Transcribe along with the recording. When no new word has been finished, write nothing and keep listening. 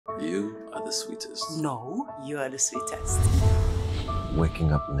You are the sweetest. No, you are the sweetest.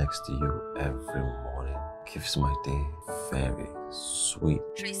 Waking up next to you every morning gives my day very sweet.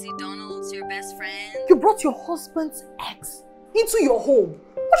 Tracy Donald's your best friend. You brought your husband's ex into your home.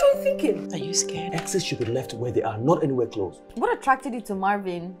 What are you thinking? Are you scared? Exes should be left where they are, not anywhere close. What attracted you to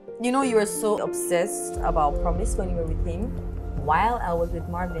Marvin? You know you were so obsessed about Promise when you were with him while I was with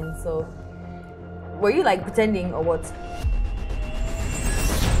Marvin, so were you like pretending or what?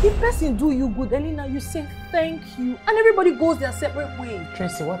 If person do you good, Elena, you say thank you. And everybody goes their separate way.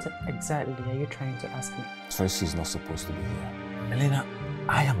 Tracy, what exactly are you trying to ask me? Tracy is not supposed to be here. Elena,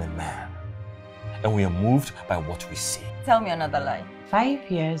 I am a man. And we are moved by what we see. Tell me another lie.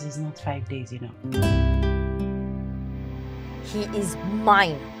 5 years is not 5 days, you know. He is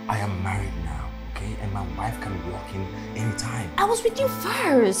mine. I am married now, okay? And my wife can walk in anytime. I was with you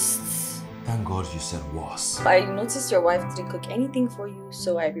first. Thank God you said was. I noticed your wife didn't cook anything for you,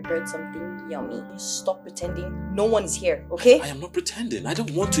 so I prepared something yummy. Stop pretending. No one is here, okay? I am not pretending. I don't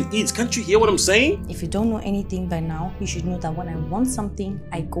want to eat. Can't you hear what I'm saying? If you don't know anything by now, you should know that when I want something,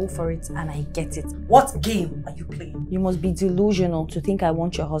 I go for it and I get it. What game are you playing? You must be delusional to think I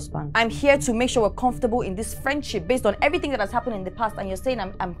want your husband. I'm here to make sure we're comfortable in this friendship based on everything that has happened in the past, and you're saying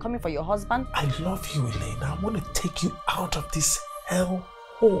I'm coming for your husband? I love you, Elena. I want to take you out of this hell.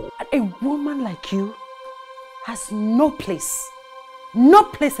 A woman like you has no place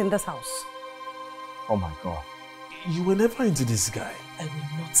in this house. Oh my God. You were never into this guy. I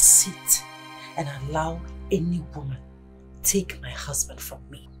will not sit and allow any woman take my husband from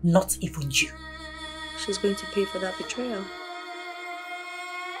me. Not even you. She's going to pay for that betrayal.